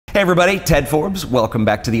Hey everybody, Ted Forbes. Welcome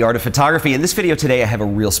back to The Art of Photography. In this video today, I have a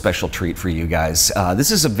real special treat for you guys.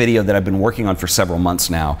 This is a video that I've been working on for several months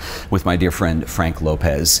now with my dear friend Frank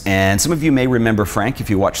Lopez. And some of you may remember Frank if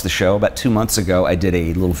you watched the show. About 2 months ago, I did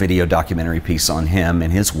a little video documentary piece on him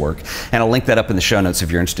and his work. And I'll link that up in the show notes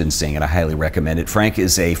if you're interested in seeing it. I highly recommend it. Frank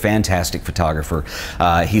is a fantastic photographer.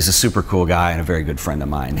 He's a super cool guy and a very good friend of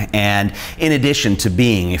mine. And in addition to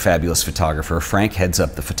being a fabulous photographer, Frank heads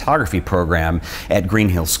up the photography program at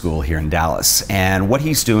Greenhill School here in Dallas, and what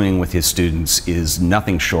he's doing with his students is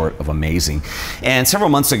nothing short of amazing. And several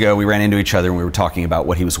months ago we ran into each other and we were talking about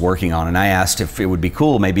what he was working on, and I asked if it would be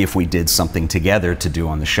cool maybe if we did something together to do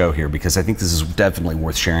on the show here, because I think this is definitely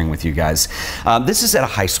worth sharing with you guys. This is at a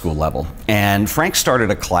high school level, and Frank started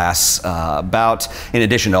a class about, in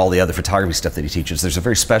addition to all the other photography stuff that he teaches, there's a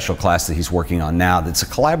very special class that he's working on now that's a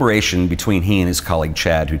collaboration between he and his colleague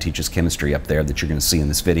Chad, who teaches chemistry up there, that you're going to see in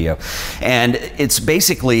this video. And it's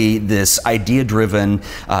basically this idea-driven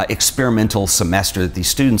experimental semester that these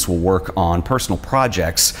students will work on personal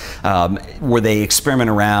projects where they experiment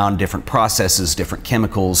around different processes, different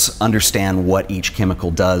chemicals, understand what each chemical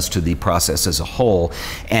does to the process as a whole,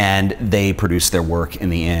 and they produce their work in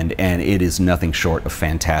the end, and it is nothing short of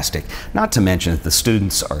fantastic. Not to mention that the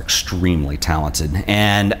students are extremely talented,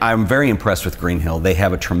 and I'm very impressed with Greenhill. They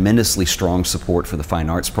have a tremendously strong support for the fine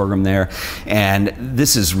arts program there, and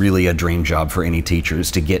this is really a dream job for any teachers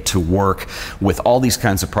to get to work with all these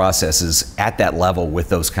kinds of processes at that level with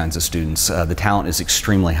those kinds of students. The talent is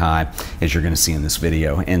extremely high, as you're going to see in this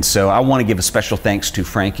video. And so I want to give a special thanks to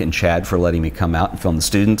Frank and Chad for letting me come out and film the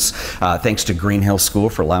students. Thanks to Greenhill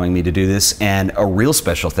School for allowing me to do this, and a real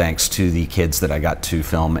special thanks to the kids that I got to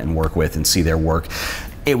film and work with and see their work.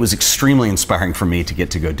 It was extremely inspiring for me to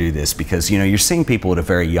get to go do this because, you know, you're seeing people at a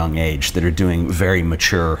very young age that are doing very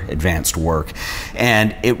mature, advanced work.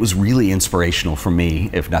 And it was really inspirational for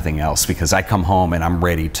me, if nothing else, because I come home and I'm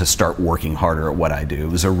ready to start working harder at what I do.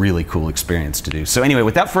 It was a really cool experience to do. So anyway,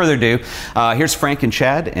 without further ado, here's Frank and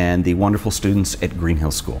Chad and the wonderful students at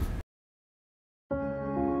Greenhill School.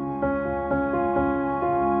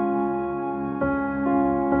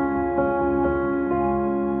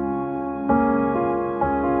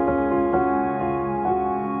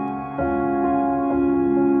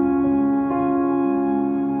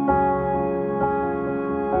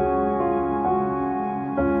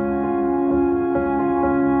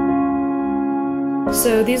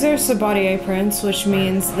 So these are Sabatier prints, which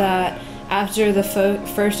means that after the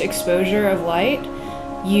first exposure of light,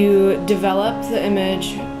 you develop the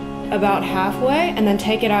image about halfway and then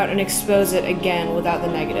take it out and expose it again without the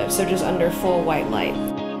negative, so just under full white light.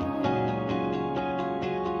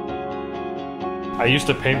 I used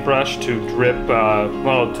a paintbrush to drip,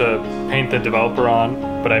 to paint the developer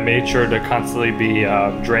on, but I made sure to constantly be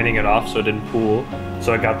draining it off so it didn't pool.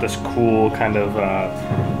 So I got this cool kind of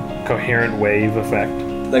coherent wave effect.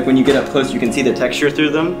 Like when you get up close, you can see the texture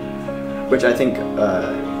through them, which I think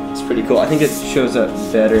is pretty cool. I think it shows up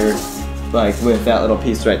better, like with that little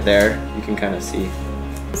piece right there. You can kind of see.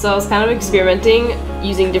 So I was kind of experimenting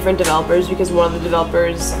using different developers because one of the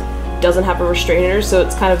developers doesn't have a restrainer, so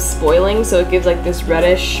it's kind of spoiling, so it gives like this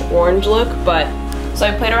reddish orange look. But so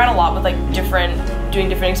I played around a lot with like doing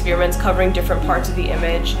different experiments, covering different parts of the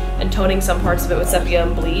image and toning some parts of it with sepia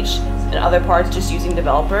and bleach, and other parts just using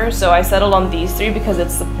developer. So I settled on these three because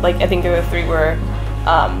it's like, I think they're the three where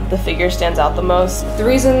the figure stands out the most. The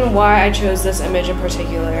reason why I chose this image in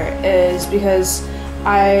particular is because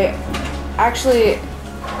I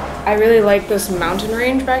really like this mountain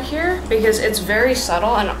range back here because it's very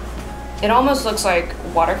subtle and it almost looks like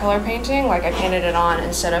watercolor painting, like I painted it on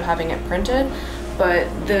instead of having it printed. But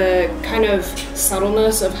the kind of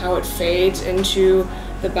subtleness of how it fades into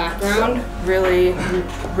the background really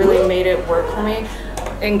made it work for me,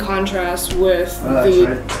 in contrast with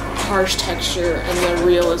the harsh texture and the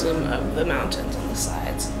realism of the mountains on the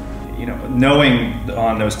sides. You know, knowing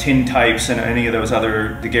on those tin types and any of those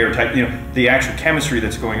other daguerreotypes, you know, the actual chemistry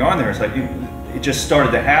that's going on there, it's like, it just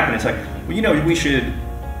started to happen. It's like, well, you know, we should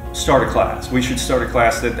start a class. We should start a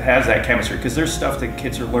class that has that chemistry, because there's stuff that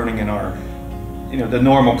kids are learning in our, you know, the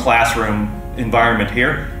normal classroom environment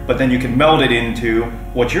here, but then you can meld it into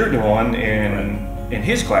what you're doing in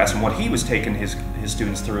his class and what he was taking his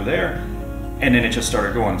students through there, and then it just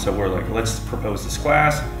started going. So we're like, let's propose this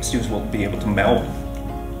class. Students will be able to meld,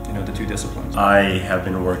 you know, the two disciplines. I have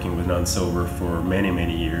been working with non-silver for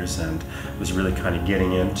many years and was really kind of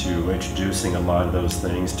getting into introducing a lot of those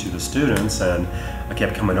things to the students, and I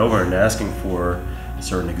kept coming over and asking for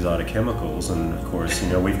certain exotic chemicals, and of course, you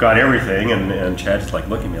know, we've got everything, and Chad's like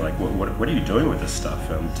looking at me like, what are you doing with this stuff?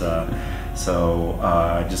 And so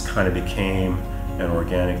I just kind of became an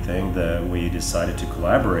organic thing, that we decided to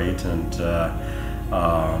collaborate and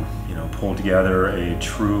pull together a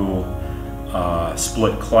true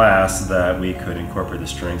split class that we could incorporate the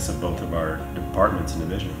strengths of both of our departments and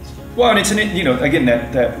divisions. Well, and it's again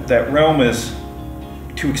that realm is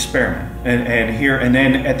to experiment and here and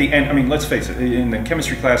then at the end. I mean, let's face it. In the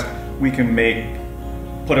chemistry class, we can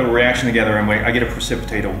put a reaction together and I get a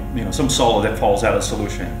precipitate, some solid that falls out of the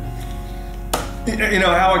solution.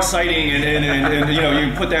 How exciting, and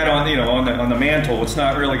you put that on the mantle. It's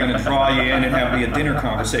not really going to draw you in and have be a dinner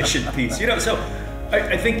conversation piece. So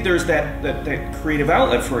I think there's that creative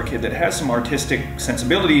outlet for a kid that has some artistic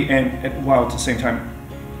sensibility, and while at the same time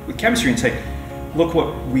with chemistry, and say, look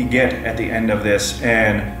what we get at the end of this.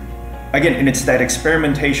 And again, and it's that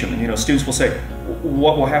experimentation. Students will say,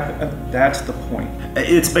 what will happen? That's the point.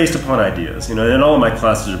 It's based upon ideas, and all of my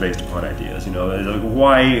classes are based upon ideas.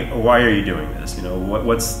 Why are you doing this?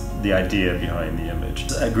 What's the idea behind the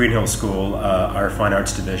image? At Greenhill School, our fine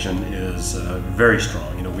arts division is very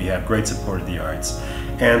strong. We have great support of the arts,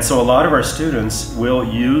 and so a lot of our students will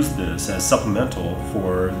use this as supplemental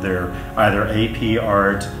for their either AP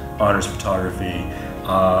art, honors photography,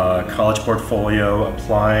 college portfolio,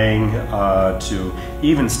 applying to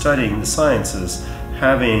even studying the sciences.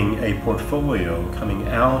 Having a portfolio coming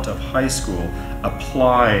out of high school,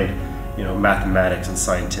 applied, mathematics and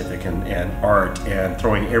scientific and art, and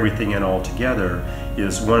throwing everything in all together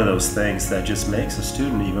is one of those things that just makes a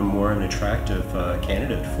student even more of an attractive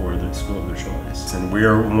candidate for the school of their choice. And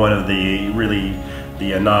we're one of the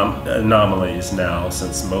anomalies now,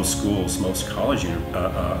 since most schools, most college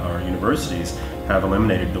or universities have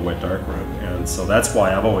eliminated the wet darkroom. And so that's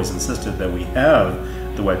why I've always insisted that we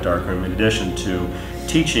have the wet darkroom in addition to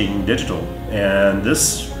teaching digital. And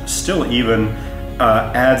this still even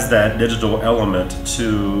adds that digital element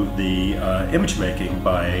to the image making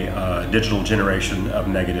by digital generation of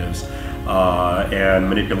negatives and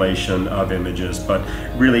manipulation of images. But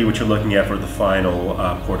really what you're looking at for the final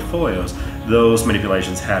portfolios, those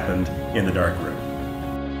manipulations happened in the darkroom.